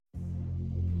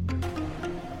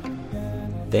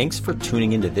Thanks for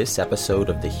tuning into this episode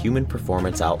of the Human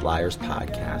Performance Outliers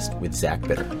podcast with Zach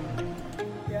Bitter.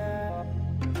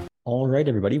 All right,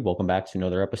 everybody, welcome back to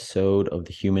another episode of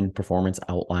the Human Performance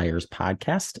Outliers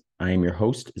podcast. I am your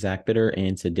host, Zach Bitter,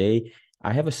 and today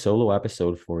I have a solo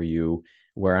episode for you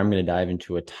where I'm going to dive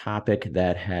into a topic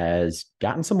that has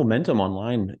gotten some momentum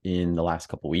online in the last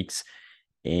couple of weeks,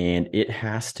 and it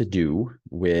has to do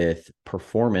with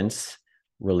performance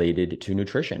related to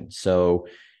nutrition. So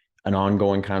an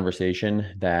ongoing conversation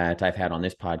that I've had on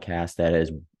this podcast that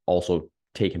has also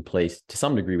taken place to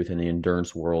some degree within the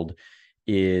endurance world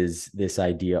is this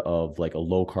idea of like a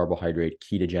low carbohydrate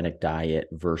ketogenic diet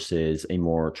versus a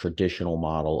more traditional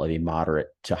model of a moderate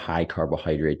to high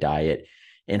carbohydrate diet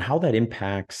and how that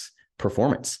impacts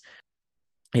performance.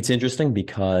 It's interesting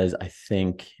because I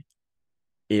think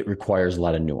it requires a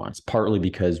lot of nuance, partly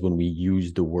because when we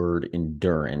use the word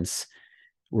endurance,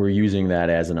 we're using that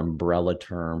as an umbrella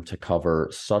term to cover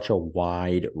such a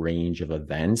wide range of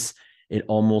events. It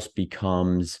almost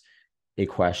becomes a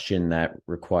question that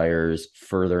requires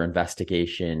further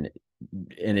investigation.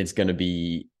 And it's going to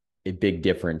be a big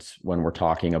difference when we're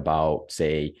talking about,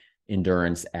 say,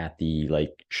 endurance at the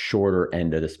like shorter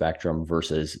end of the spectrum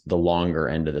versus the longer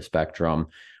end of the spectrum,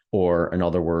 or in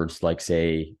other words, like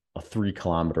say a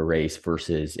 3-kilometer race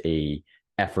versus a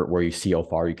effort where you see how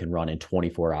far you can run in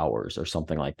 24 hours or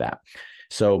something like that.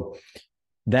 So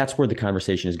that's where the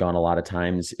conversation has gone a lot of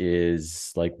times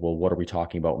is like, well, what are we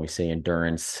talking about when we say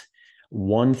endurance?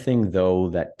 One thing, though,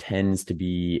 that tends to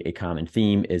be a common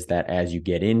theme is that as you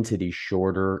get into these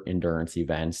shorter endurance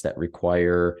events that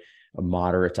require a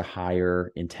moderate to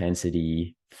higher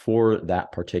intensity for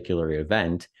that particular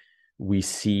event, we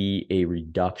see a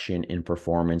reduction in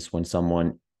performance when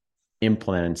someone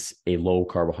implements a low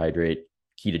carbohydrate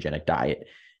ketogenic diet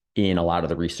in a lot of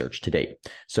the research to date.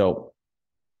 So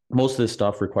most of this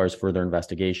stuff requires further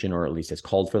investigation, or at least it's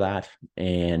called for that.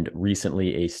 And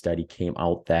recently a study came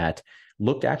out that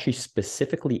looked actually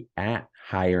specifically at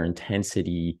higher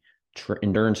intensity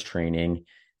endurance training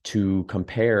to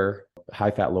compare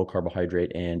high fat, low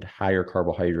carbohydrate and higher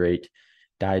carbohydrate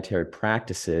dietary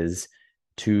practices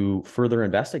to further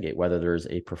investigate whether there's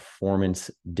a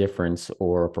performance difference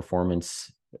or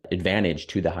performance advantage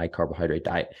to the high carbohydrate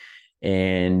diet.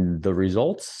 And the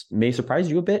results may surprise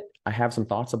you a bit. I have some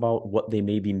thoughts about what they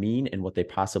maybe mean and what they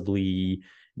possibly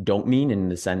don't mean, in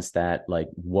the sense that, like,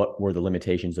 what were the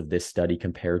limitations of this study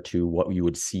compared to what you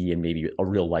would see in maybe a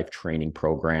real life training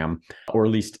program, or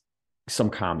at least some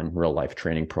common real life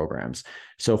training programs.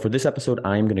 So for this episode,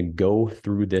 I'm going to go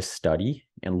through this study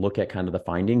and look at kind of the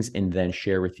findings and then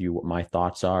share with you what my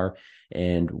thoughts are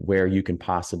and where you can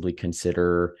possibly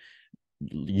consider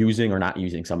using or not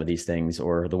using some of these things,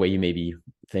 or the way you maybe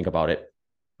think about it.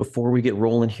 Before we get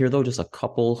rolling here, though, just a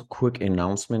couple quick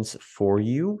announcements for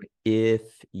you. If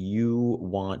you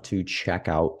want to check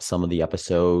out some of the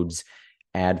episodes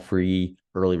ad-free,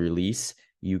 early release,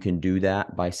 you can do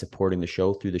that by supporting the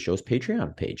show through the show's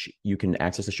Patreon page. You can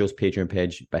access the show's Patreon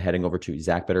page by heading over to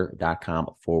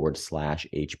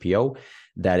zachbitter.com/HPO.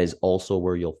 That is also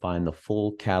where you'll find the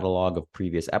full catalog of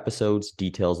previous episodes,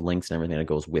 details, links, and everything that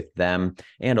goes with them,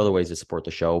 and other ways to support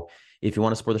the show. If you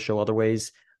want to support the show other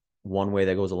ways, one way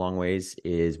that goes a long ways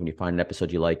is when you find an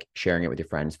episode you like, sharing it with your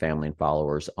friends, family, and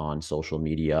followers on social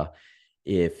media,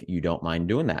 if you don't mind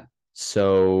doing that.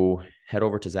 So head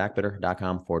over to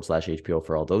zachbitter.com/HPO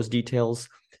for all those details.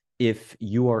 If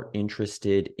you are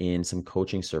interested in some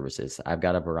coaching services, I've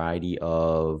got a variety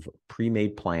of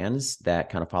pre-made plans that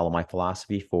kind of follow my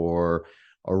philosophy for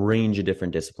a range of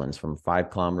different disciplines, from 5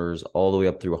 kilometers all the way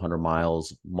up through 100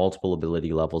 miles, multiple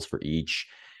ability levels for each.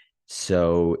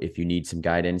 So if you need some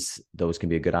guidance, those can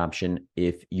be a good option.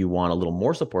 If you want a little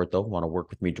more support, though, want to work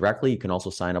with me directly, you can also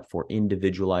sign up for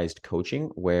individualized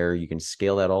coaching, where you can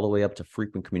scale that all the way up to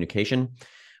frequent communication.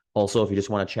 Also, if you just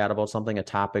want to chat about something, a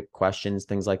topic, questions,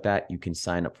 things like that, you can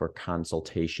sign up for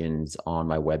consultations on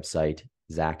my website,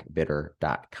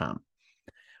 zachbitter.com.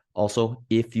 Also,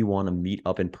 if you want to meet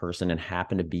up in person and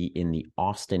happen to be in the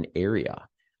Austin area,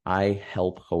 I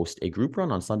help host a group run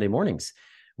on Sunday mornings.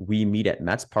 We meet at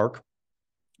Metz Park.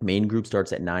 Main group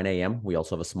starts at 9 a.m. We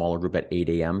also have a smaller group at 8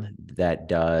 a.m. that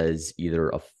does either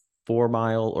a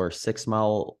 4-mile or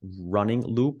 6-mile running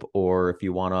loop, or if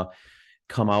you want to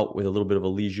come out with a little bit of a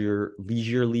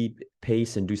leisurely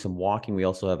pace and do some walking, we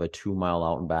also have a 2-mile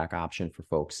out and back option for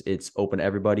folks. It's open to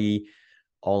everybody,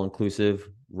 all inclusive.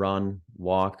 Run,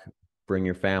 walk, bring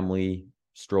your family,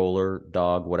 stroller,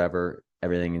 dog, whatever.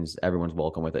 Everyone's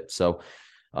welcome with it. So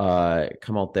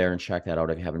come out there and check that out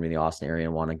if you haven't been in the Austin area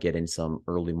and want to get in some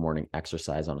early morning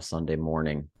exercise on a Sunday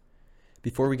morning.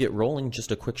 Before we get rolling,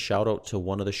 just a quick shout out to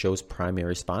one of the show's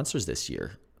primary sponsors this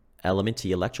year,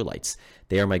 LMNT Electrolytes.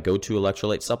 They are my go-to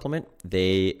electrolyte supplement.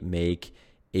 They make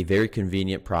a very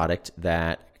convenient product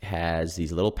that has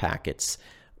these little packets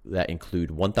that include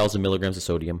 1,000 milligrams of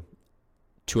sodium,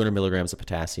 200 milligrams of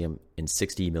potassium, and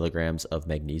 60 milligrams of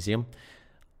magnesium.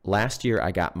 Last year,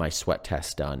 I got my sweat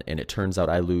test done, and it turns out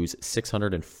I lose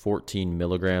 614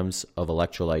 milligrams of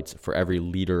electrolytes for every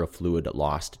liter of fluid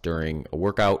lost during a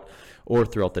workout or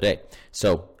throughout the day.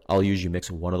 So I'll usually mix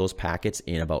one of those packets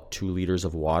in about 2 liters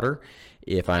of water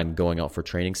if I'm going out for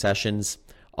training sessions.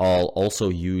 I'll also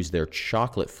use their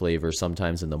chocolate flavor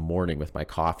sometimes in the morning with my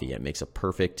coffee. It makes a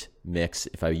perfect mix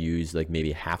if I use like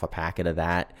maybe half a packet of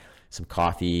that, some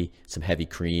coffee, some heavy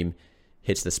cream.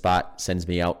 Hits the spot, sends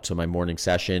me out to my morning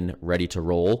session, ready to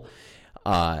roll.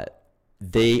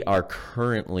 They are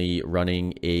currently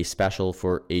running a special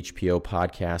for HPO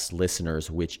podcast listeners,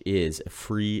 which is a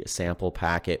free sample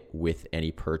packet with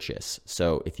any purchase.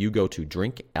 So if you go to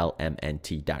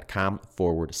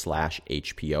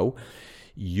drinklmnt.com/HPO,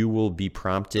 you will be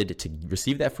prompted to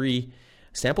receive that free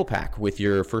sample pack with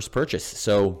your first purchase.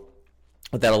 So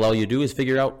what that'll allow you to do is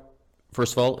figure out,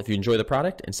 first of all, if you enjoy the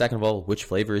product, and second of all, which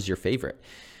flavor is your favorite.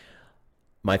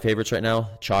 My favorites right now,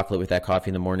 chocolate with that coffee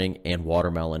in the morning and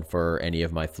watermelon for any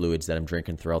of my fluids that I'm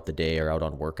drinking throughout the day or out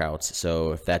on workouts.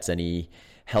 So if that's any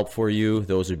help for you,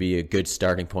 those would be a good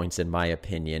starting points in my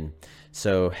opinion.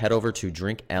 So head over to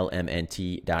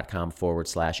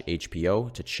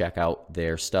drinklmnt.com/HPO to check out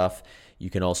their stuff.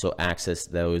 You can also access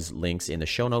those links in the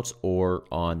show notes or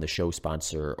on the show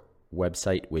sponsor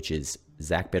website, which is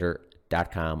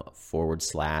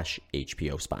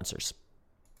zachbitter.com/HPO sponsors.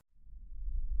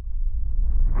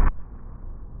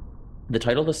 The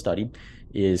title of the study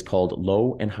is called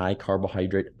Low and High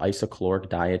Carbohydrate Isocaloric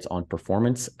Diets on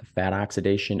Performance, Fat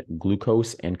Oxidation,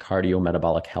 Glucose, and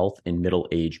Cardiometabolic Health in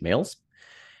Middle-Aged Males.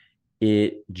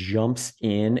 It jumps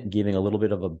in giving a little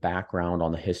bit of a background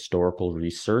on the historical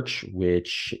research,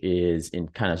 which is in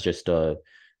kind of just a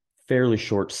fairly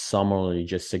short summary,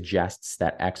 just suggests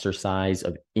that exercise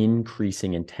of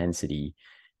increasing intensity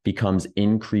becomes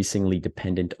increasingly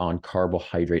dependent on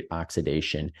carbohydrate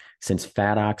oxidation, since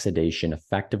fat oxidation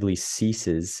effectively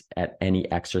ceases at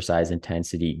any exercise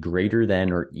intensity greater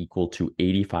than or equal to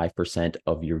 85%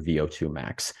 of your VO2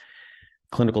 max.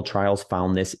 Clinical trials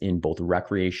found this in both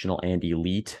recreational and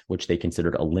elite, which they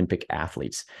considered Olympic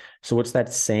athletes. So what's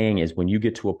that saying is when you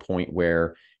get to a point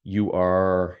where you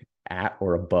are at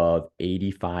or above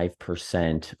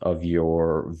 85% of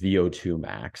your VO2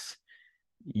 max,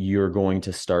 you're going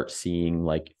to start seeing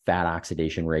like fat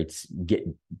oxidation rates get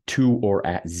to or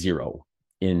at zero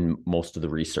in most of the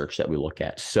research that we look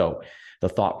at. So the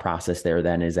thought process there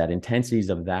then is that intensities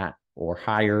of that or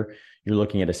higher, you're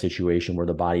looking at a situation where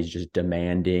the body's just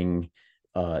demanding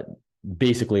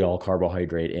basically all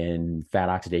carbohydrate, and fat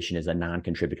oxidation is a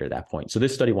non-contributor at that point. So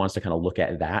this study wants to kind of look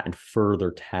at that and further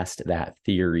test that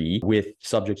theory with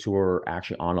subjects who are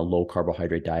actually on a low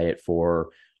carbohydrate diet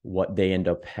for what they end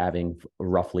up having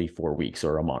roughly 4 weeks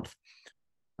or a month.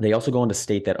 They also go on to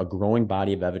state that a growing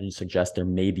body of evidence suggests there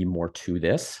may be more to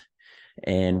this.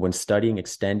 And when studying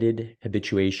extended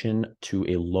habituation to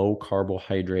a low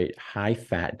carbohydrate, high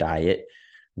fat diet,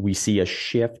 we see a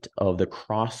shift of the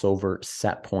crossover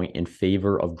set point in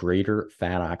favor of greater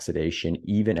fat oxidation,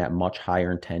 even at much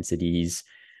higher intensities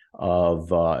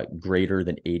of greater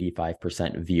than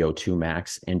 85% VO2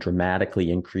 max, and dramatically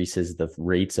increases the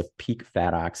rates of peak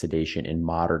fat oxidation in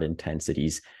moderate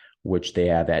intensities, which they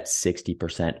have at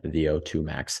 60% VO2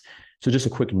 max. So just a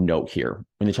quick note here.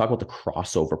 When they talk about the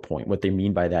crossover point, what they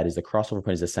mean by that is the crossover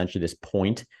point is essentially this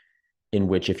point in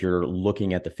which if you're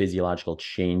looking at the physiological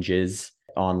changes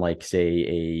on, like, say,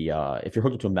 if you're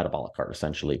hooked up to a metabolic cart,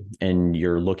 essentially, and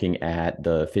you're looking at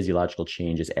the physiological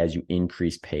changes as you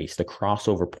increase pace, the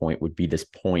crossover point would be this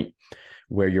point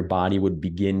where your body would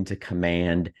begin to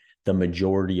command the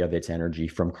majority of its energy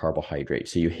from carbohydrate.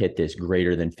 So you hit this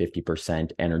greater than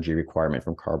 50% energy requirement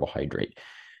from carbohydrate.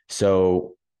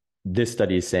 So this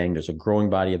study is saying there's a growing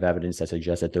body of evidence that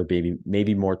suggests that there may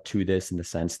be more to this, in the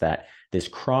sense that this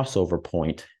crossover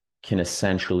point can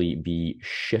essentially be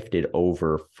shifted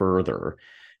over further,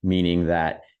 meaning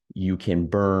that you can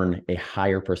burn a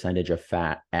higher percentage of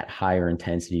fat at higher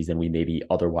intensities than we maybe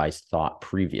otherwise thought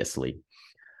previously.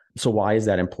 So why is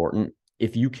that important?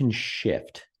 If you can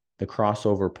shift the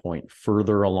crossover point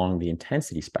further along the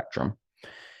intensity spectrum,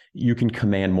 you can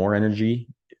command more energy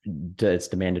that's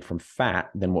demanded from fat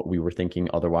than what we were thinking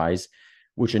otherwise,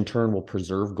 which in turn will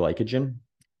preserve glycogen.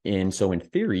 And so in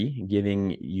theory,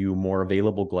 giving you more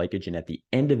available glycogen at the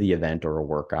end of the event or a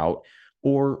workout,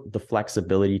 or the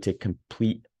flexibility to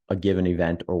complete a given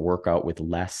event or workout with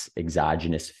less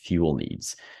exogenous fuel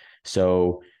needs.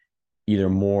 So either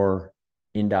more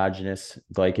endogenous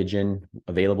glycogen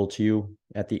available to you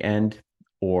at the end,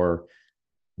 or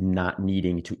not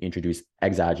needing to introduce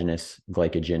exogenous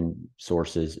glycogen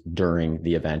sources during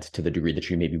the event to the degree that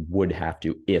you maybe would have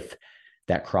to if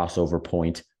that crossover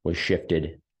point was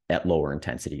shifted at lower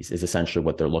intensities, is essentially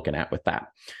what they're looking at with that.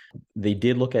 They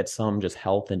did look at some just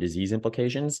health and disease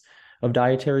implications of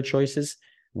dietary choices,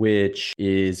 which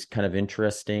is kind of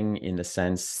interesting in the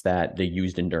sense that they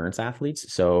used endurance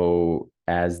athletes. So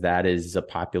as that is a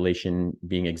population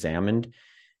being examined,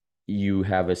 you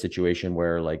have a situation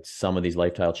where like some of these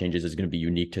lifestyle changes is going to be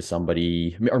unique to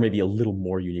somebody, or maybe a little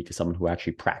more unique to someone who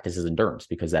actually practices endurance,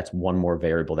 because that's one more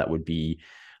variable that would be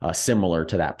similar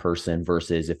to that person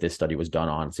versus if this study was done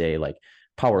on, say, like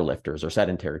power lifters or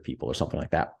sedentary people or something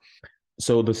like that.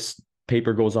 So this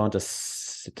paper goes on to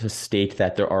state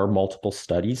that there are multiple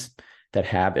studies that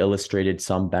have illustrated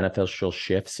some beneficial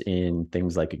shifts in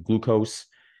things like glucose,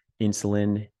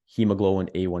 insulin, hemoglobin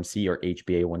A1C or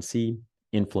HbA1c,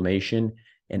 inflammation,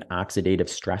 and oxidative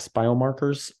stress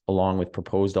biomarkers, along with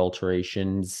proposed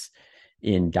alterations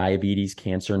in diabetes,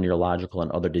 cancer, neurological,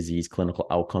 and other disease clinical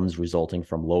outcomes resulting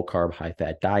from low-carb,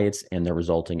 high-fat diets and the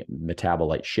resulting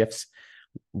metabolite shifts.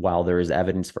 While there is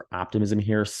evidence for optimism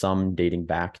here, some dating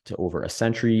back to over a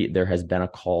century, there has been a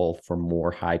call for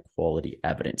more high-quality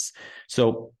evidence.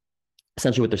 So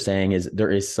essentially what they're saying is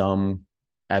there is some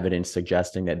evidence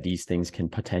suggesting that these things can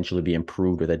potentially be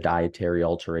improved with a dietary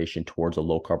alteration towards a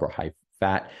low carb or high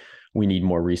fat. We need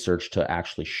more research to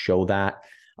actually show that.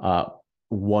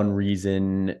 One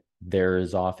reason there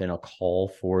is often a call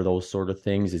for those sort of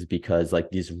things is because like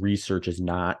this research is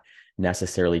not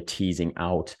necessarily teasing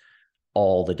out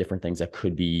all the different things that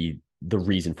could be the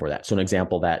reason for that. So an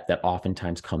example that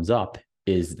oftentimes comes up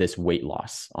is this weight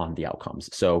loss on the outcomes.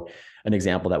 So an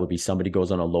example that would be somebody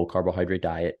goes on a low carbohydrate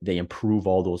diet, they improve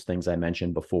all those things I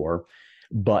mentioned before,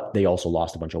 but they also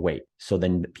lost a bunch of weight. So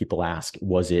then people ask,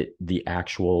 was it the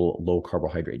actual low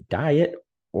carbohydrate diet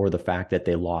or the fact that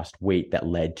they lost weight that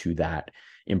led to that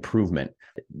improvement?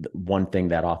 One thing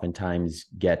that oftentimes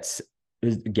gets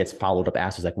followed up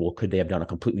asked is like, well, could they have done a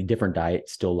completely different diet,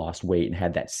 still lost weight and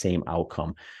had that same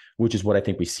outcome? Which is what I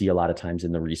think we see a lot of times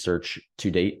in the research to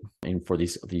date and for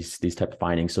these type of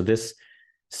findings. So this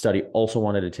study also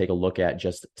wanted to take a look at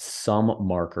just some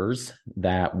markers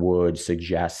that would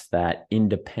suggest that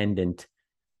independent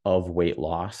of weight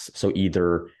loss, so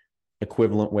either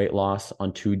equivalent weight loss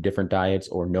on two different diets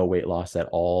or no weight loss at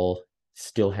all,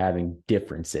 still having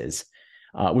differences,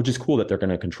 which is cool that they're going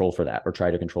to control for that or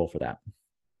try to control for that.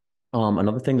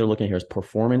 Another thing they're looking at here is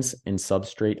performance in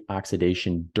substrate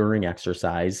oxidation during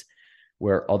exercise,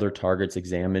 where other targets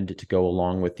examined to go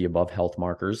along with the above health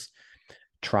markers.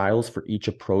 Trials for each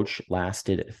approach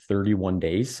lasted 31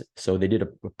 days. So they did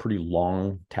a pretty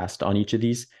long test on each of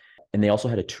these. And they also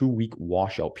had a 2-week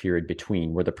washout period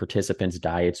between where the participants'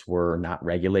 diets were not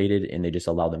regulated and they just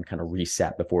allowed them kind of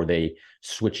reset before they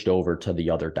switched over to the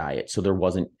other diet. So there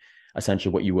wasn't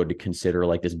essentially what you would consider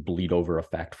like this bleed over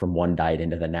effect from one diet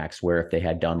into the next, where if they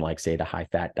had done like, say, the high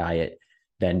fat diet,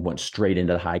 then went straight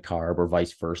into the high carb or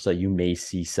vice versa, you may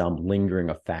see some lingering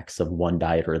effects of one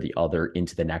diet or the other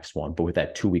into the next one. But with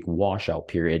that 2-week washout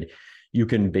period, you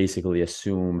can basically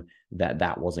assume that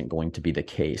that wasn't going to be the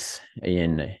case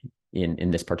in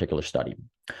this particular study.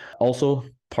 Also,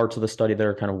 parts of the study that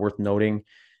are kind of worth noting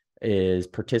is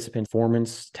participant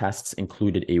performance tests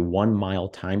included a 1-mile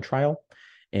time trial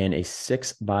and a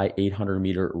 6 by 800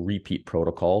 meter repeat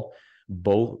protocol.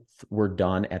 Both were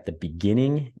done at the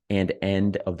beginning and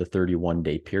end of the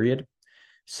 31-day period.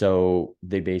 So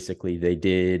they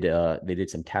did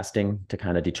some testing to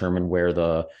kind of determine where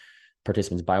the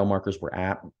participants' biomarkers were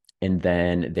at, and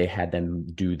then they had them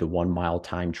do the 1-mile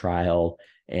time trial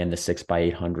and the 6 by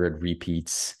 800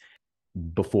 repeats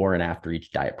before and after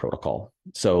each diet protocol.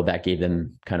 So that gave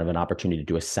them kind of an opportunity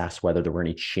to assess whether there were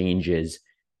any changes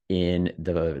in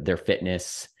their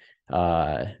fitness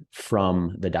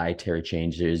from the dietary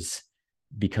changes,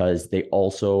 because they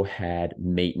also had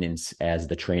maintenance as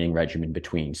the training regimen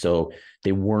between. So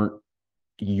they weren't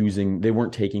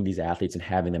taking these athletes and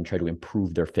having them try to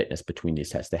improve their fitness between these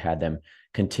tests. They had them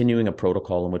continuing a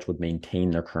protocol in which would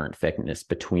maintain their current fitness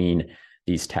between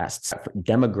these tests.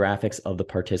 Demographics of the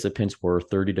participants were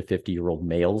 30 to 50-year-old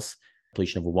males.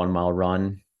 Completion of a 1-mile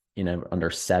run in under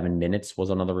 7 minutes was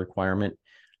another requirement.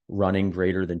 Running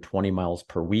greater than 20 miles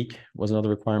per week was another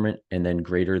requirement, and then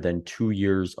greater than 2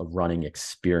 years of running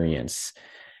experience.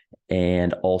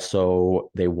 And also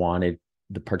they wanted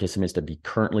the participants to be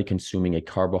currently consuming a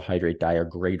carbohydrate diet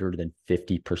greater than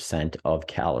 50% of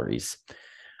calories.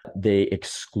 They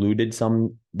excluded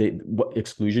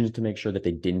exclusions to make sure that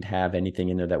they didn't have anything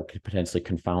in there that could potentially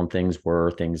confound things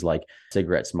were things like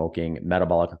cigarette smoking,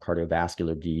 metabolic or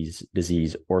cardiovascular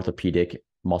disease, orthopedic,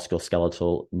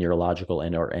 musculoskeletal, neurological,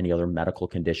 and or any other medical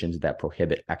conditions that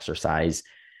prohibit exercise,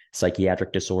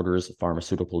 psychiatric disorders,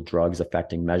 pharmaceutical drugs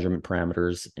affecting measurement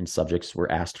parameters, and subjects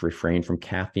were asked to refrain from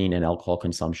caffeine and alcohol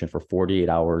consumption for 48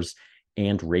 hours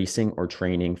and racing or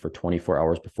training for 24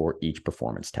 hours before each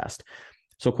performance test.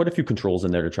 So quite a few controls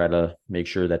in there to try to make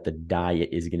sure that the diet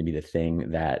is going to be the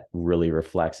thing that really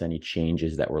reflects any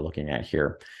changes that we're looking at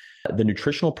here. The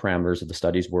nutritional parameters of the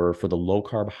studies were for the low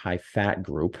carb, high fat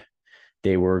group.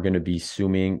 They were going to be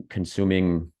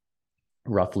consuming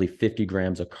roughly 50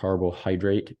 grams of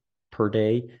carbohydrate per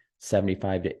day.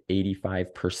 75 to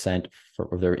 85%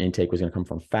 of their intake was going to come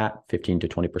from fat, 15 to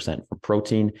 20% from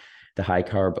protein. The high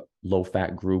carb, low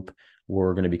fat group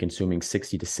were going to be consuming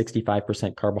 60 to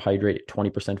 65% carbohydrate,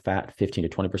 20% fat, 15 to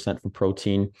 20% from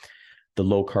protein. The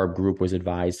low carb group was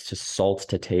advised to salt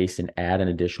to taste and add an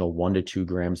additional 1 to 2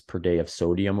 grams per day of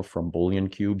sodium from bouillon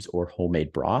cubes or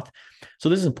homemade broth. So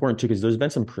this is important too, because there's been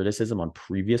some criticism on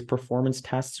previous performance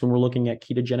tests when we're looking at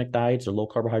ketogenic diets or low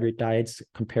carbohydrate diets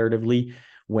comparatively,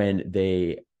 when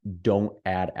they don't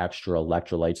add extra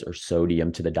electrolytes or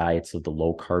sodium to the diets of the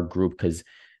low carb group, because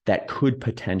that could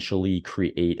potentially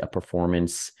create a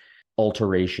performance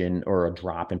alteration or a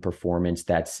drop in performance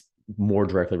that's more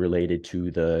directly related to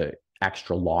the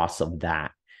extra loss of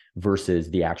that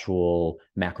versus the actual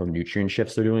macronutrient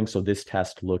shifts they're doing. So this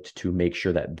test looked to make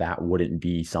sure that that wouldn't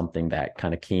be something that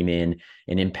kind of came in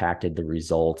and impacted the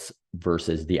results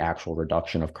versus the actual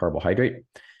reduction of carbohydrate.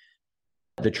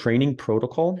 The training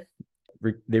protocol,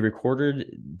 they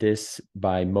recorded this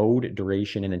by mode,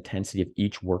 duration, and intensity of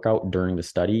each workout during the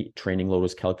study. Training load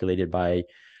was calculated by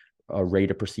a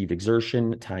rate of perceived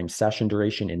exertion, time session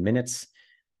duration in minutes,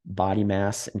 body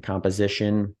mass and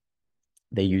composition.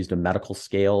 They used a medical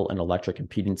scale and electric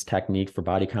impedance technique for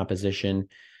body composition.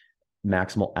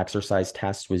 Maximal exercise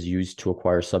test was used to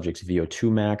acquire subjects'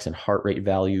 VO2 max and heart rate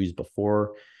values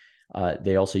before.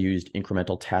 They also used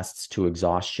incremental tests to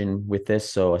exhaustion with this.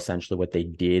 So essentially what they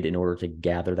did in order to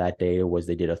gather that data was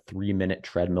they did a 3-minute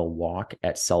treadmill walk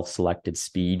at self-selected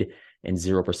speed and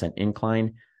 0%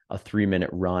 incline, a 3-minute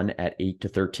run at 8 to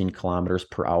 13 kilometers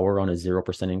per hour on a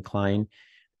 0% incline.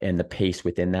 And the pace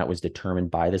within that was determined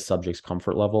by the subject's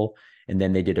comfort level. And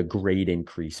then they did a grade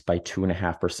increase by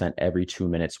 2.5% every 2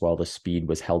 minutes while the speed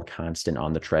was held constant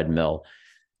on the treadmill.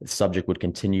 The subject would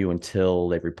continue until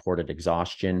they reported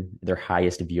exhaustion. Their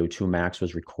highest VO2 max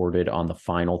was recorded on the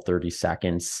final 30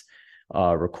 seconds,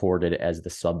 recorded as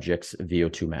the subject's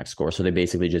VO2 max score. So they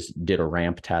basically just did a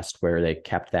ramp test where they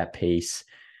kept that pace,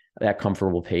 that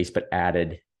comfortable pace, but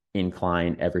added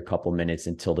incline every couple minutes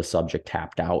until the subject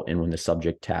tapped out. And when the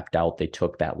subject tapped out, they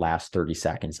took that last 30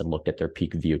 seconds and looked at their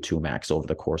peak VO2 max over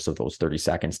the course of those 30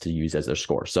 seconds to use as their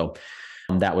score. So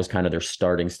that was kind of their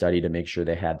starting study to make sure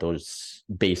they had those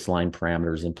baseline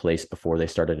parameters in place before they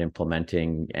started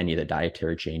implementing any of the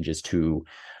dietary changes to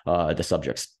the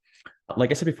subjects.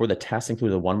 Like I said before, the test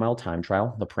included a 1 mile time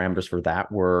trial. The parameters for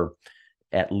that were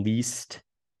at least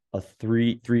a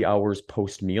three hours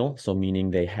post meal. So meaning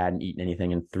they hadn't eaten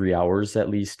anything in 3 hours at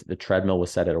least. The treadmill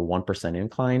was set at a 1%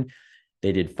 incline.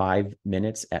 They did 5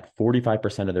 minutes at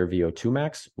 45% of their VO2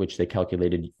 max, which they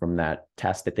calculated from that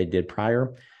test that they did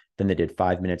prior. Then they did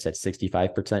 5 minutes at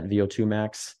 65% VO2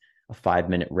 max, a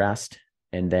 5-minute rest,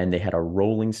 and then they had a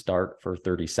rolling start for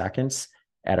 30 seconds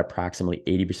at approximately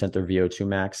 80% their VO2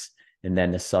 max. And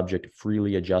then the subject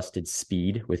freely adjusted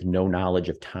speed with no knowledge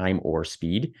of time or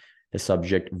speed. The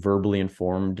subject verbally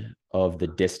informed of the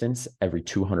distance every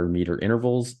 200-meter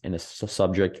intervals, and the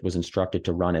subject was instructed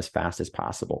to run as fast as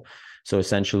possible. So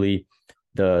essentially,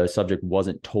 the subject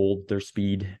wasn't told their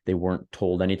speed. They weren't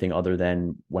told anything other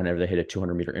than whenever they hit a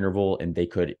 200-meter interval, and they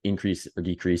could increase or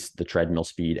decrease the treadmill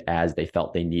speed as they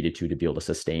felt they needed to be able to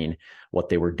sustain what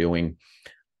they were doing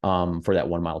for that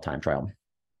 1 mile time trial.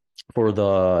 For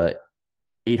the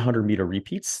 800-meter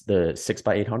repeats, the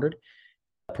 6x800,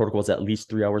 protocol was at least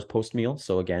 3 hours post meal.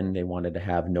 So again, they wanted to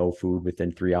have no food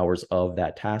within 3 hours of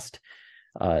that test.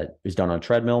 It was done on a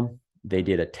treadmill. They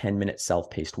did a 10-minute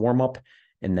self-paced warm-up,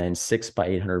 and then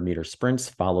 6x800-meter sprints,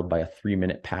 followed by a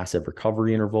 3-minute passive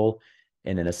recovery interval.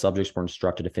 And then the subjects were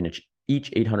instructed to finish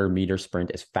each 800-meter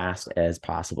sprint as fast as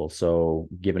possible. So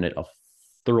giving it a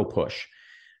thorough push.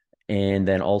 And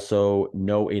then also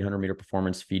no 800-meter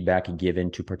performance feedback given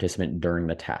to participant during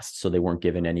the test. So they weren't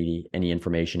given any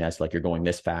information as like you're going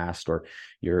this fast or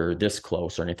you're this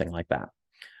close or anything like that.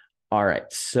 All right.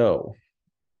 So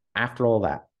after all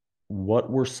that, what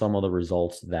were some of the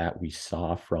results that we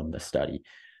saw from the study?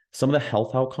 Some of the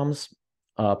health outcomes,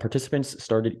 participants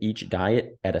started each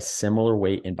diet at a similar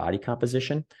weight and body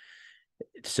composition.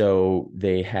 So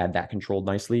they had that controlled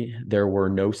nicely. There were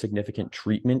no significant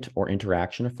treatment or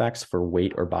interaction effects for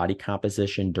weight or body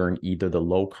composition during either the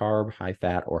low carb, high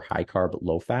fat, or high carb,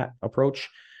 low fat approach.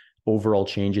 Overall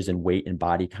changes in weight and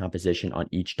body composition on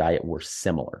each diet were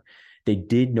similar. They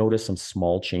did notice some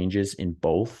small changes in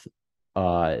both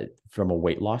from a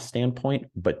weight loss standpoint,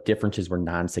 but differences were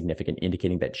non-significant,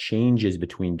 indicating that changes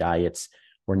between diets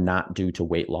were not due to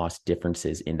weight loss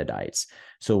differences in the diets.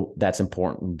 So that's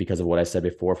important because of what I said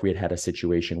before. If we had had a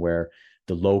situation where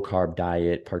the low carb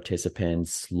diet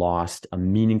participants lost a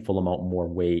meaningful amount more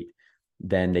weight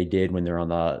than they did when they're on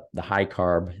the high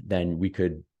carb, then we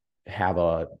could have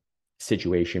a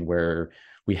situation where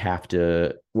we'd have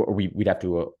to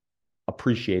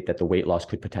appreciate that the weight loss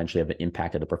could potentially have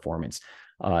impacted the performance.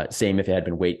 Same if it had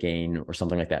been weight gain or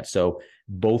something like that. So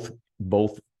both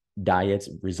diets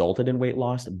resulted in weight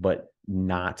loss, but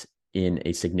not in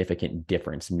a significant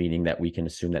difference, meaning that we can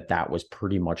assume that that was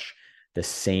pretty much the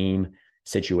same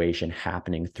situation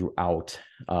happening throughout,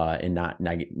 and not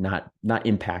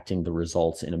impacting the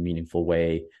results in a meaningful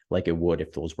way like it would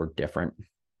if those were different.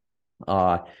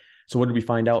 So what did we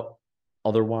find out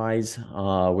otherwise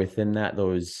within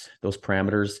those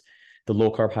parameters? The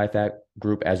low carb, high fat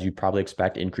group, as you'd probably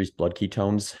expect, increased blood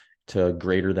ketones to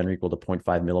greater than or equal to 0.5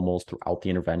 millimoles throughout the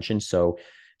intervention. So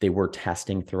they were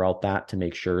testing throughout that to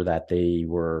make sure that they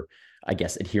were, I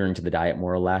guess, adhering to the diet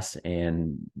more or less.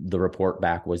 And the report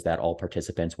back was that all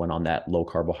participants went on that low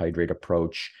carbohydrate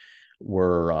approach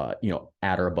were,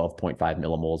 at or above 0.5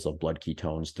 millimoles of blood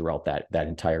ketones throughout that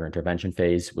entire intervention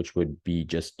phase, which would be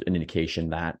just an indication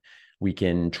that we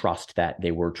can trust that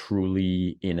they were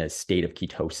truly in a state of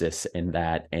ketosis and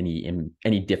that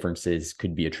any differences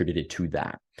could be attributed to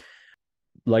that.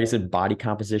 Like I said, body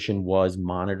composition was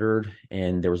monitored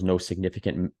and there was no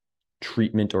significant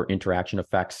treatment or interaction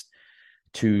effects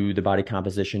to the body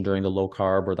composition during the low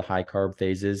carb or the high carb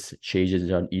phases.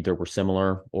 Changes on either were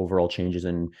similar. Overall changes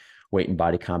in weight and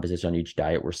body composition on each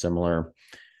diet were similar.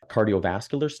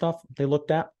 Cardiovascular stuff they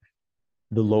looked at.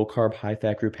 The low carb, high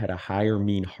fat group had a higher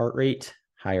mean heart rate,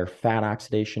 higher fat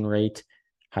oxidation rate,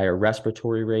 higher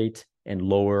respiratory rate, and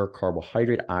lower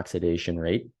carbohydrate oxidation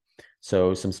rate.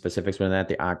 So some specifics within that,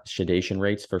 the oxidation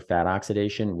rates for fat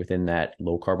oxidation within that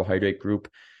low carbohydrate group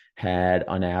had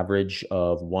an average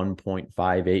of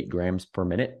 1.58 grams per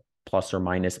minute, plus or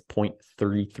minus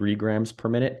 0.33 grams per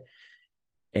minute.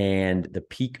 And the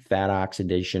peak fat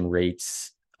oxidation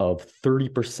rates of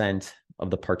 30%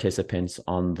 of the participants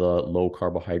on the low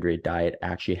carbohydrate diet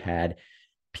actually had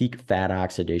peak fat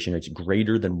oxidation rates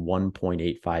greater than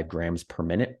 1.85 grams per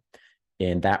minute.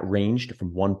 And that ranged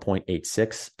from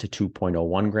 1.86 to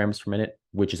 2.01 grams per minute,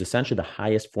 which is essentially the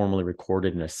highest formally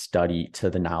recorded in a study to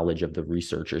the knowledge of the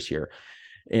researchers here.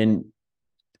 And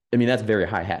I mean, that's very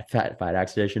high fat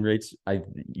oxidation rates.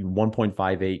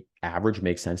 1.58 average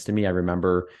makes sense to me. I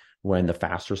remember when the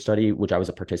FASTER study, which I was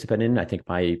a participant in, I think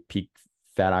my peak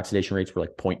fat oxidation rates were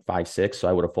like 0.56. So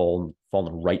I would have fallen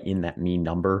right in that mean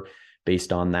number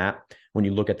based on that. When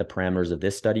you look at the parameters of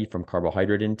this study from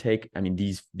carbohydrate intake, I mean,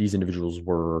 these individuals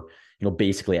were,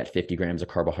 basically at 50 grams of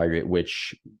carbohydrate,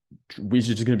 which is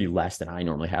just going to be less than I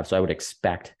normally have. So I would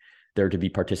expect there to be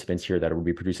participants here that would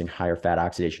be producing higher fat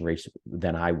oxidation rates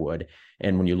than I would.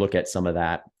 And when you look at some of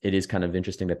that, it is kind of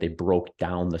interesting that they broke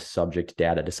down the subject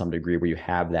data to some degree where you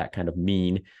have that kind of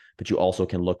mean, but you also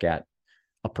can look at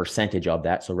a percentage of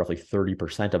that. So roughly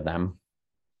 30% of them,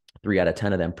 3 out of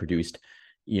 10 of them produced,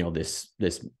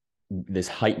 this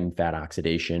heightened fat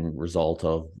oxidation result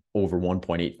of over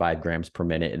 1.85 grams per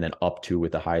minute, and then up to,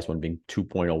 with the highest one being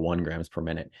 2.01 grams per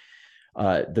minute.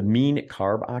 The mean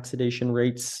carb oxidation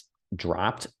rates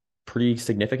dropped pretty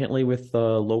significantly with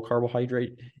low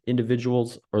carbohydrate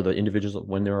individuals, or the individuals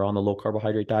when they were on the low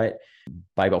carbohydrate diet,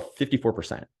 by about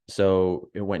 54%. So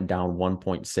it went down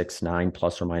 1.69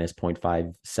 plus or minus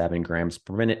 0.57 grams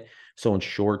per minute. So in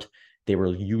short, they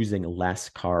were using less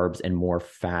carbs and more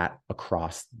fat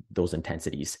across those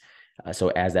intensities. So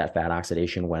as that fat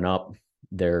oxidation went up,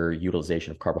 their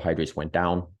utilization of carbohydrates went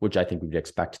down, which I think we'd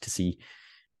expect to see.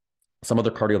 Some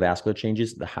other cardiovascular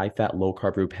changes: the high fat, low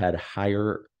carb group had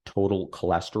higher total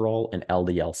cholesterol and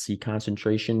LDL-C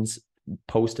concentrations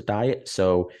post diet.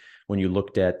 So when you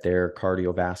looked at their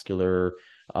cardiovascular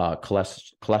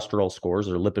cholesterol scores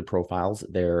or lipid profiles,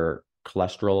 their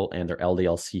cholesterol and their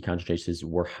LDL-C concentrations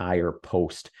were higher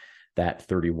post that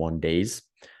 31 days.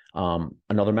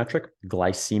 Another metric,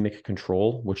 glycemic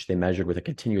control, which they measured with a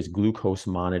continuous glucose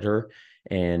monitor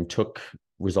and took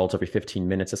results every 15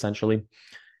 minutes essentially.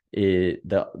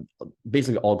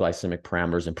 basically all glycemic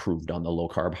parameters improved on the low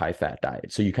carb, high fat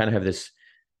diet. So you kind of have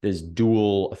this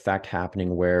dual effect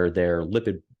happening where their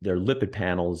lipid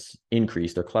panels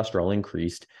increased, their cholesterol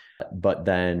increased, but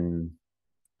then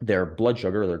their blood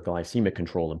sugar, their glycemic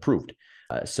control improved.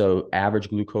 So average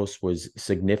glucose was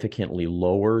significantly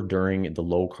lower during the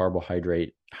low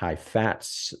carbohydrate, high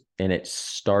fats, and it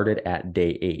started at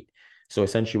day 8. So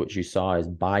essentially what you saw is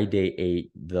by day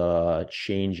 8, the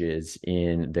changes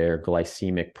in their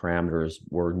glycemic parameters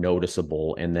were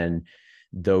noticeable. And then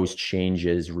those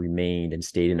changes remained and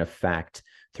stayed in effect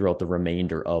throughout the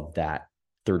remainder of that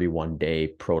 31-day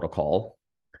protocol.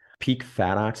 Peak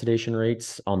fat oxidation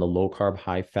rates on the low carb,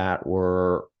 high fat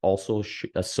were also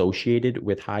associated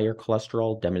with higher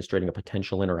cholesterol, demonstrating a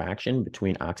potential interaction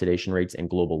between oxidation rates and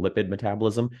global lipid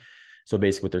metabolism. So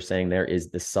basically what they're saying there is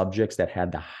the subjects that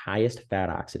had the highest fat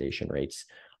oxidation rates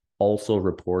also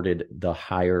reported the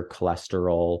higher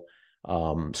cholesterol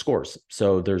scores.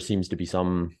 So there seems to be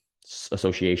some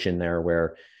association there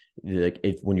where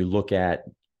when you look at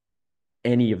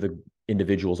any of the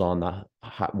individuals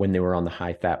when they were on the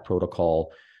high fat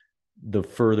protocol, the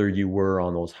further you were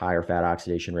on those higher fat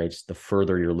oxidation rates, the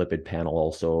further your lipid panel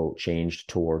also changed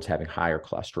towards having higher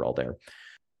cholesterol there.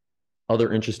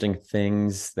 Other interesting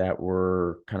things that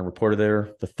were kind of reported there,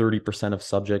 the 30% of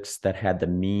subjects that had the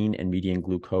mean and median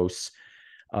glucose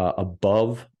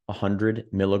above 100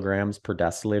 milligrams per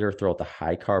deciliter throughout the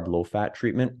high carb, low fat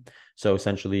treatment. So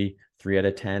essentially 3 out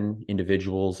of 10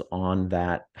 individuals on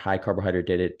that high carbohydrate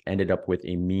diet ended up with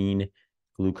a mean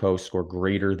glucose score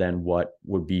greater than what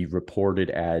would be reported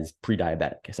as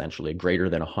pre-diabetic, essentially greater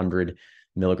than 100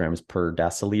 milligrams per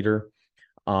deciliter.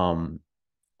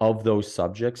 Of those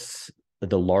subjects,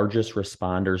 the largest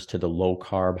responders to the low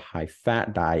carb, high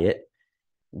fat diet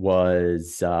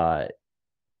was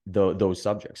those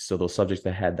subjects. So those subjects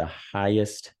that had the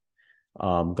highest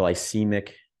glycemic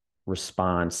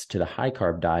response to the high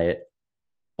carb diet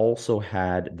also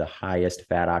had the highest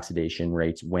fat oxidation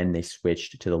rates when they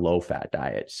switched to the low fat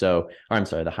diet.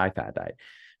 The high fat diet.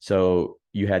 So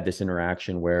you had this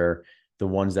interaction where the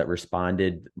ones that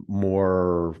responded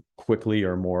more quickly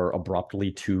or more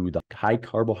abruptly to the high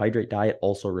carbohydrate diet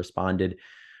also responded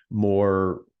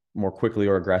more quickly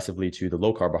or aggressively to the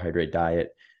low carbohydrate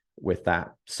diet with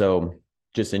that. So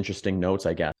just interesting notes,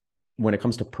 I guess. When it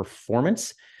comes to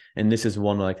performance, and this is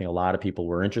one I think a lot of people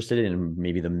were interested in, and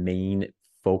maybe the main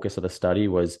focus of the study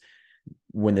was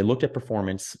when they looked at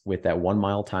performance with that 1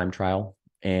 mile time trial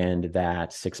and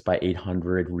that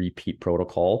 6x800 repeat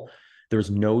protocol, there was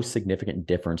no significant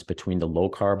difference between the low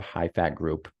carb, high fat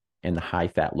group and the high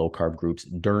fat, low carb groups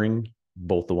during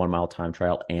both the 1 mile time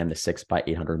trial and the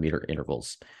 6x800 meter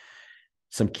intervals.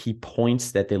 Some key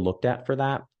points that they looked at for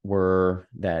that were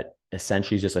that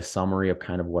essentially just a summary of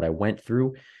kind of what I went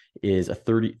through is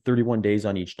 31 days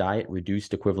on each diet,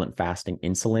 reduced equivalent fasting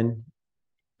insulin,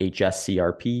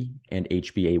 HSCRP, and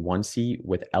HbA1c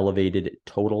with elevated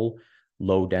total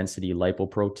low density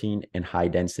lipoprotein and high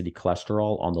density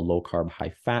cholesterol on the low carb,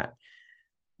 high fat.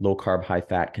 Low carb, high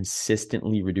fat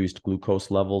consistently reduced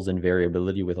glucose levels and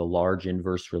variability with a large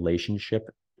inverse relationship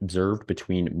observed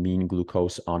between mean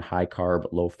glucose on high carb,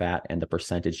 low fat, and the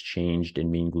percentage changed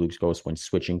in mean glucose when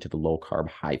switching to the low carb,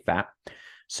 high fat.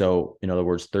 So in other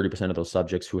words, 30% of those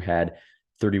subjects who had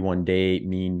 31-day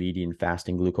mean median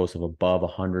fasting glucose of above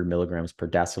 100 milligrams per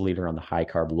deciliter on the high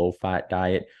carb, low fat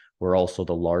diet were also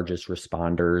the largest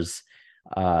responders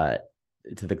to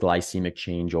the glycemic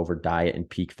change over diet and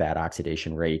peak fat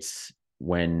oxidation rates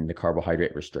when the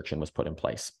carbohydrate restriction was put in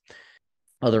place.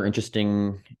 Other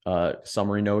interesting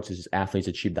summary notes is athletes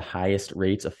achieved the highest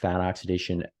rates of fat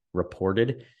oxidation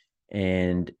reported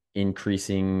and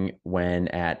increasing when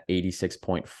at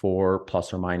 86.4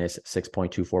 plus or minus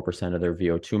 6.24% of their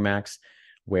VO2 max,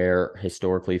 where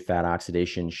historically fat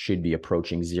oxidation should be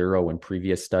approaching 0 in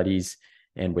previous studies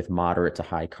and with moderate to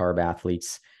high carb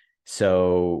athletes.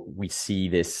 So we see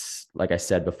this, like I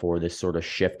said before, this sort of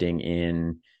shifting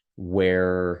in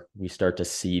where we start to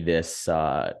see this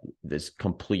this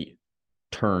complete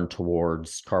turn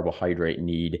towards carbohydrate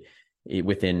need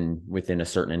within a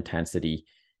certain intensity.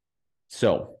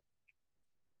 So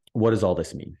what does all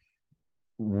this mean?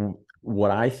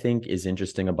 What I think is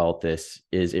interesting about this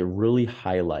is it really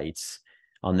highlights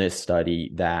on this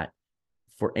study that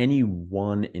for any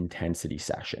one intensity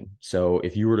session, so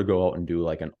if you were to go out and do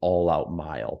like an all-out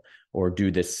mile or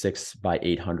do this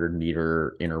 6x800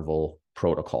 meter interval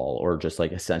protocol or just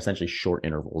like essentially short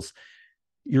intervals,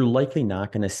 you're likely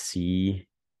not going to see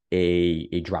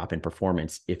a drop in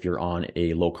performance if you're on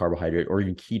a low carbohydrate or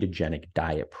even ketogenic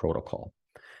diet protocol.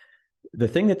 The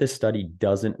thing that this study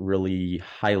doesn't really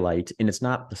highlight, and it's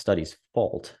not the study's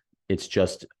fault, it's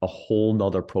just a whole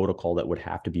nother protocol that would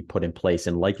have to be put in place,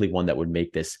 and likely one that would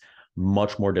make this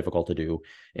much more difficult to do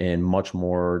and much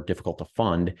more difficult to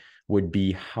fund, would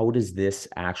be how does this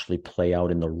actually play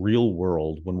out in the real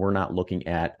world when we're not looking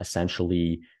at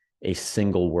essentially a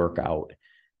single workout,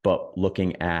 but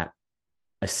looking at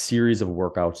a series of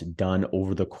workouts done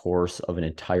over the course of an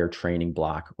entire training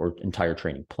block or entire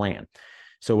training plan.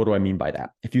 So what do I mean by that?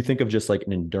 If you think of just like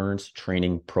an endurance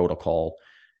training protocol,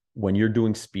 when you're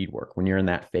doing speed work, when you're in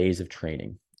that phase of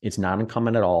training, it's not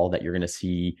uncommon at all that you're going to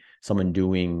see someone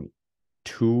doing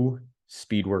 2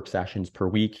 speed work sessions per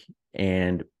week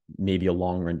and maybe a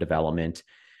long run development.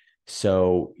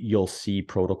 So you'll see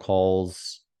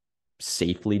protocols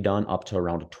safely done up to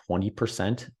around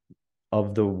 20%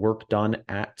 of the work done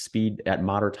at speed, at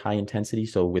moderate high intensity.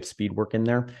 So with speed work in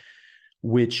there,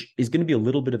 which is going to be a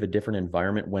little bit of a different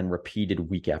environment when repeated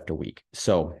week after week.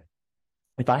 So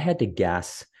if I had to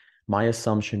guess, my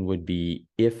assumption would be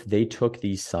if they took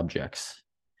these subjects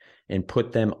and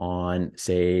put them on,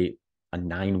 say, a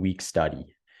 9-week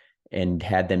study and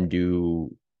had them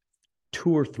do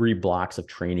 2 or 3 blocks of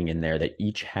training in there that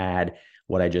each had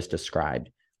what I just described,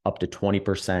 up to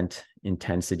 20%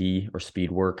 intensity or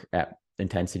speed work at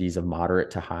intensities of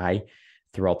moderate to high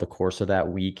throughout the course of that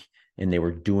week. And they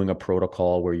were doing a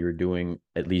protocol where you're doing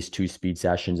at least 2 speed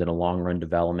sessions and a long run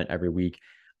development every week.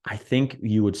 I think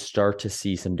you would start to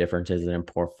see some differences in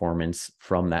performance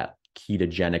from that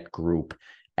ketogenic group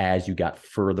as you got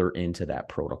further into that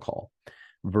protocol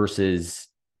versus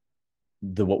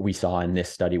what we saw in this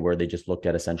study where they just looked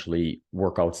at essentially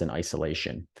workouts in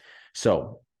isolation.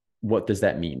 So what does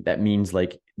that mean? That means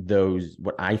like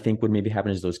what I think would maybe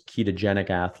happen is those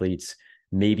ketogenic athletes,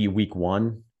 maybe week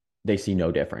 1, they see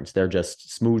no difference. They're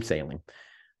just smooth sailing.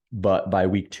 But by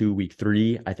week 2, week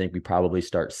 3, I think we probably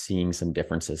start seeing some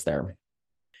differences there.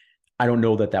 I don't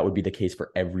know that would be the case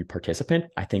for every participant.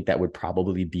 I think that would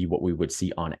probably be what we would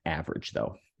see on average,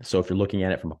 though. So if you're looking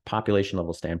at it from a population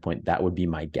level standpoint, that would be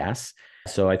my guess.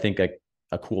 So I think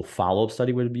a cool follow-up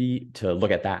study would be to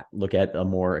look at that, look at a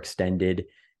more extended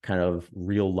kind of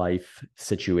real life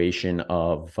situation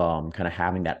of kind of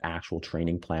having that actual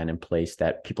training plan in place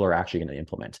that people are actually going to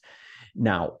implement.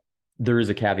 Now, there is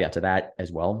a caveat to that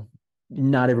as well.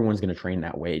 Not everyone's going to train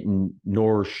that way,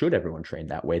 nor should everyone train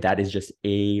that way. That is just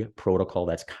a protocol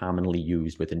that's commonly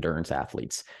used with endurance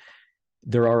athletes.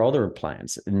 There are other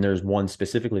plans, and there's one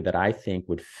specifically that I think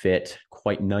would fit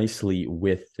quite nicely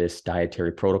with this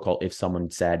dietary protocol. If someone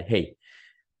said, hey,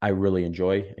 I really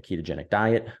enjoy a ketogenic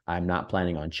diet. I'm not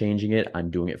planning on changing it. I'm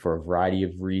doing it for a variety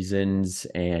of reasons.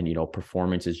 And,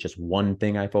 performance is just one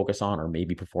thing I focus on, or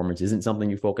maybe performance isn't something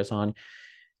you focus on.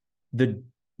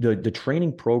 The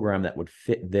training program that would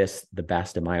fit this the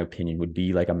best, in my opinion, would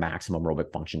be like a maximum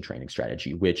aerobic function training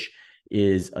strategy, which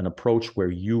is an approach where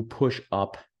you push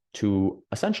up to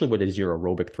essentially what is your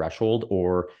aerobic threshold,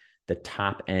 or the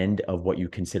top end of what you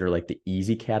consider like the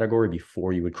easy category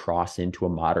before you would cross into a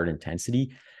moderate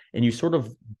intensity. And you sort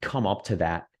of come up to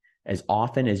that as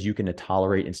often as you can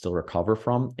tolerate and still recover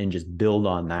from, and just build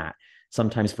on that,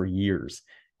 sometimes for years.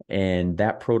 And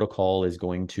that protocol is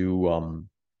going to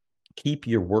keep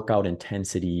your workout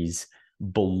intensities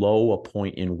below a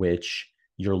point in which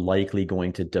you're likely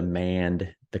going to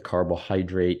demand the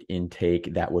carbohydrate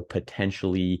intake that would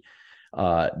potentially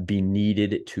be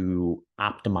needed to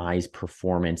optimize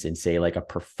performance in, say, like a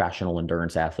professional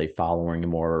endurance athlete following a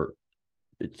more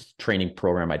training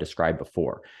program I described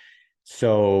before.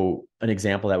 So an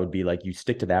example that would be like you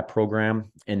stick to that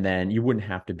program, and then you wouldn't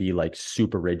have to be like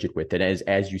super rigid with it.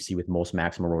 As you see with most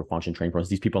maximum aerobic function training programs,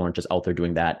 these people aren't just out there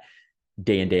doing that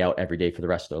day in, day out, every day for the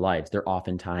rest of their lives. They're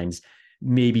oftentimes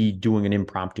maybe doing an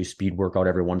impromptu speed workout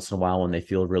every once in a while when they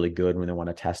feel really good, when they want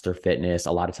to test their fitness.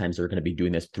 A lot of times they're going to be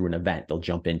doing this through an event. They'll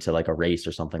jump into like a race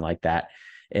or something like that,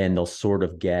 and they'll sort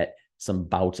of get some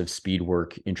bouts of speed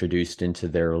work introduced into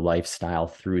their lifestyle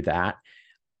through that.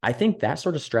 I think that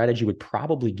sort of strategy would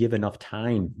probably give enough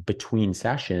time between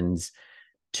sessions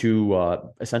to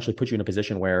essentially put you in a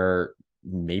position where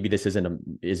maybe this isn't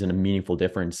a meaningful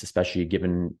difference, especially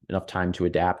given enough time to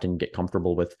adapt and get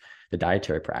comfortable with the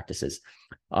dietary practices.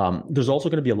 There's also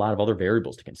going to be a lot of other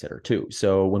variables to consider too.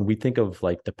 So when we think of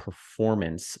like the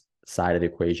performance side of the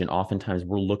equation, oftentimes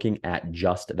we're looking at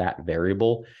just that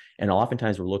variable. And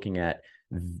oftentimes we're looking at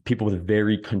people with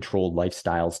very controlled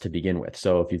lifestyles to begin with.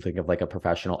 So if you think of like a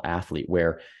professional athlete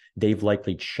where they've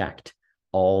likely checked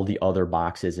all the other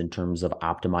boxes in terms of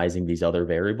optimizing these other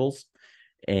variables,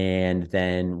 and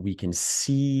then we can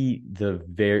see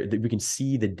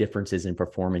the differences in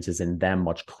performances in them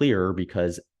much clearer,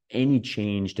 because any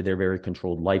change to their very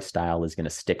controlled lifestyle is going to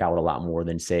stick out a lot more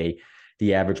than, say,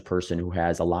 the average person who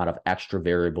has a lot of extra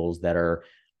variables that are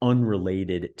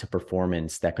unrelated to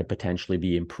performance that could potentially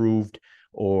be improved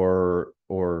or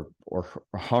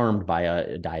harmed by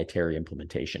a dietary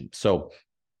implementation. So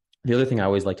the other thing I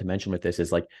always like to mention with this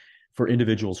is, like, for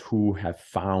individuals who have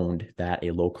found that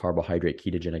a low carbohydrate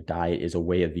ketogenic diet is a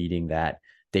way of eating that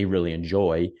they really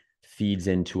enjoy, feeds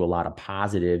into a lot of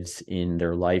positives in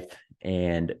their life,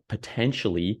 and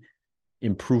potentially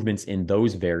improvements in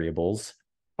those variables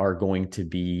are going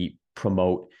to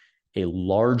promote a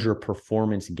larger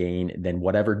performance gain than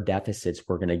whatever deficits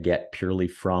we're going to get purely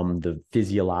from the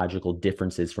physiological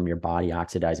differences from your body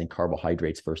oxidizing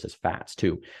carbohydrates versus fats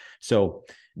too. So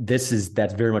that's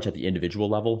very much at the individual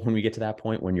level when we get to that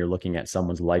point, when you're looking at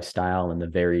someone's lifestyle and the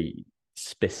very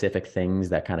specific things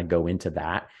that kind of go into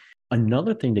that.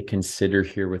 Another thing to consider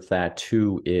here with that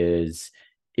too is,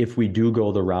 if we do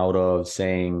go the route of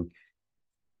saying,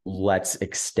 let's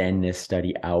extend this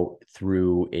study out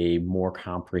through a more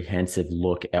comprehensive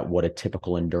look at what a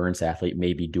typical endurance athlete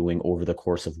may be doing over the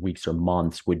course of weeks or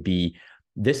months, would be,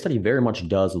 this study very much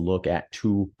does look at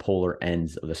two polar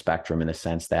ends of the spectrum, in the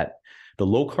sense that the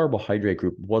low carbohydrate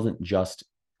group wasn't just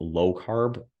low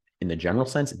carb in the general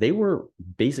sense. They were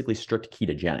basically strict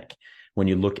ketogenic when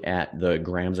you look at the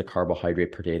grams of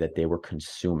carbohydrate per day that they were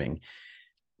consuming,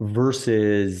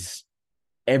 versus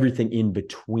everything in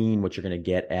between, what you're going to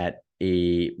get at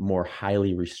a more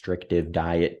highly restrictive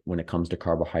diet when it comes to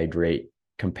carbohydrate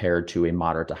compared to a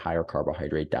moderate to higher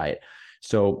carbohydrate diet.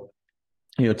 So,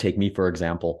 take me, for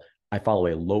example. I follow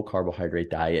a low carbohydrate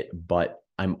diet, but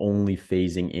I'm only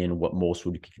phasing in what most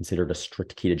would be considered a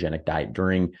strict ketogenic diet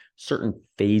during certain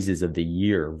phases of the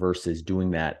year versus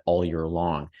doing that all year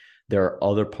long. There are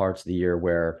other parts of the year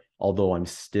where, although I'm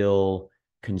still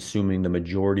consuming the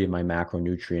majority of my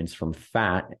macronutrients from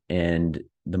fat and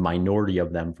the minority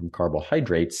of them from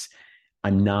carbohydrates,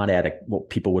 I'm not at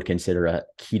what people would consider a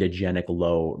ketogenic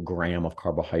low gram of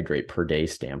carbohydrate per day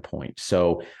standpoint.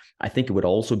 So I think it would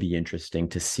also be interesting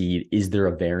to see, is there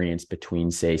a variance between,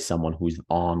 say, someone who's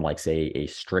on, like, say, a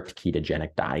strict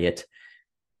ketogenic diet,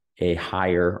 a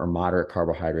higher or moderate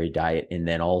carbohydrate diet, and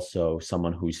then also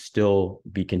someone who's still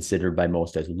be considered by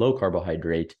most as low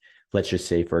carbohydrate. Let's just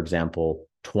say, for example,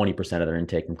 20% of their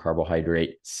intake from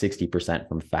carbohydrate, 60%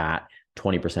 from fat,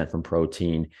 20% from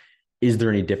protein. Is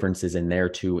there any differences in there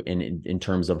too, in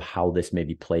terms of how this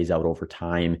maybe plays out over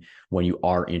time when you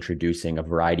are introducing a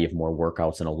variety of more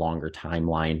workouts and a longer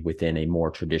timeline within a more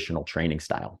traditional training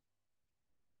style?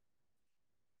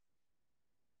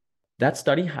 That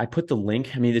study, I put the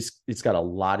link. I mean, it's got a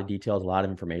lot of details, a lot of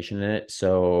information in it.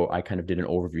 So I kind of did an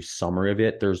overview summary of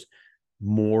it. There's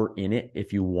more in it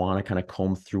if you want to kind of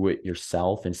comb through it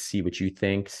yourself and see what you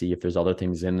think, see if there's other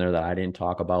things in there that I didn't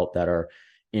talk about that are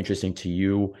interesting to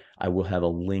you. I will have a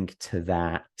link to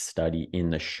that study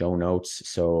in the show notes.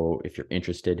 So if you're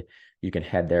interested, you can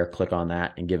head there, click on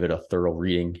that, and give it a thorough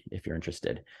reading if you're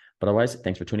interested. But otherwise,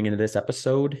 thanks for tuning into this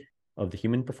episode of the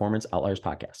Human Performance Outliers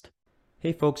Podcast.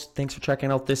 Hey folks, thanks for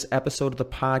checking out this episode of the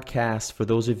podcast. For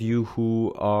those of you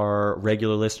who are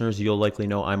regular listeners, you'll likely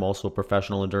know I'm also a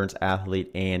professional endurance athlete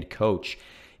and coach.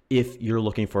 If you're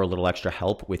looking for a little extra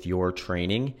help with your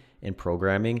training and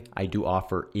programming, I do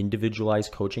offer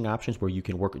individualized coaching options where you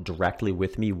can work directly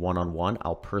with me one-on-one.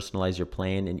 I'll personalize your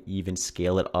plan and even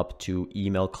scale it up to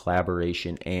email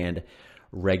collaboration and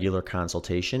regular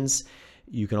consultations.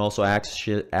 You can also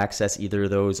access either of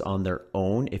those on their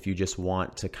own if you just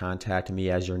want to contact me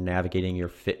as you're navigating your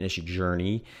fitness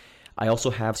journey. I also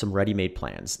have some ready-made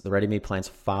plans. The ready-made plans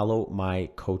follow my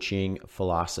coaching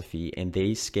philosophy, and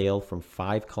they scale from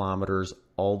 5 kilometers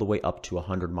all the way up to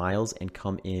 100 miles and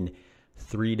come in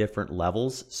 3 different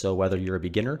levels. So whether you're a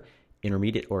beginner,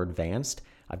 intermediate, or advanced,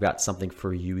 I've got something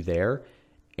for you there.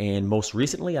 And most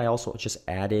recently, I also just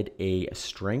added a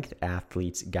Strength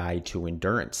Athlete's Guide to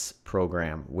Endurance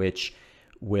program, which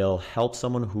will help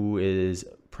someone who is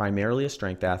primarily a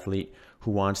strength athlete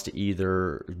who wants to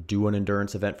either do an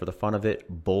endurance event for the fun of it,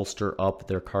 bolster up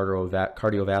their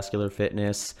cardiovascular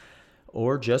fitness,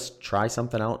 or just try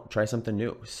something out, try something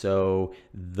new. So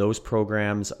those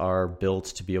programs are built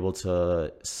to be able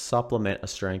to supplement a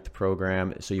strength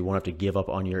program so you won't have to give up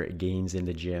on your gains in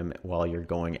the gym while you're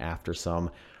going after some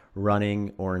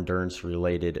running or endurance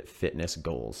related fitness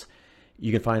goals.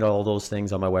 You can find all those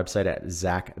things on my website at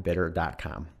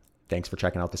zachbitter.com. Thanks for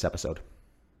checking out this episode.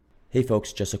 Hey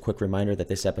folks, just a quick reminder that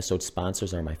this episode's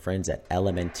sponsors are my friends at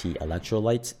LMNT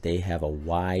Electrolytes. They have a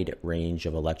wide range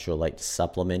of electrolyte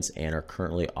supplements and are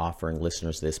currently offering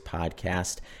listeners of this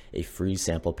podcast a free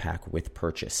sample pack with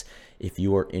purchase. If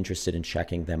you are interested in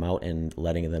checking them out and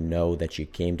letting them know that you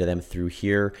came to them through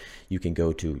here, you can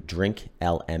go to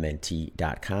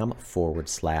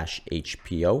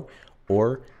drinklmnt.com/HPO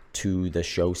or to the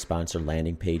show sponsor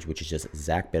landing page, which is just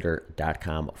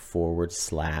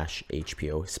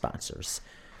zachbitter.com/HPO sponsors.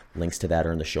 Links to that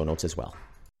are in the show notes as well.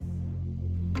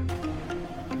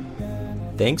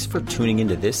 Thanks for tuning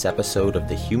into this episode of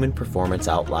the Human Performance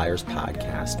Outliers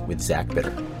podcast with Zach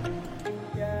Bitter.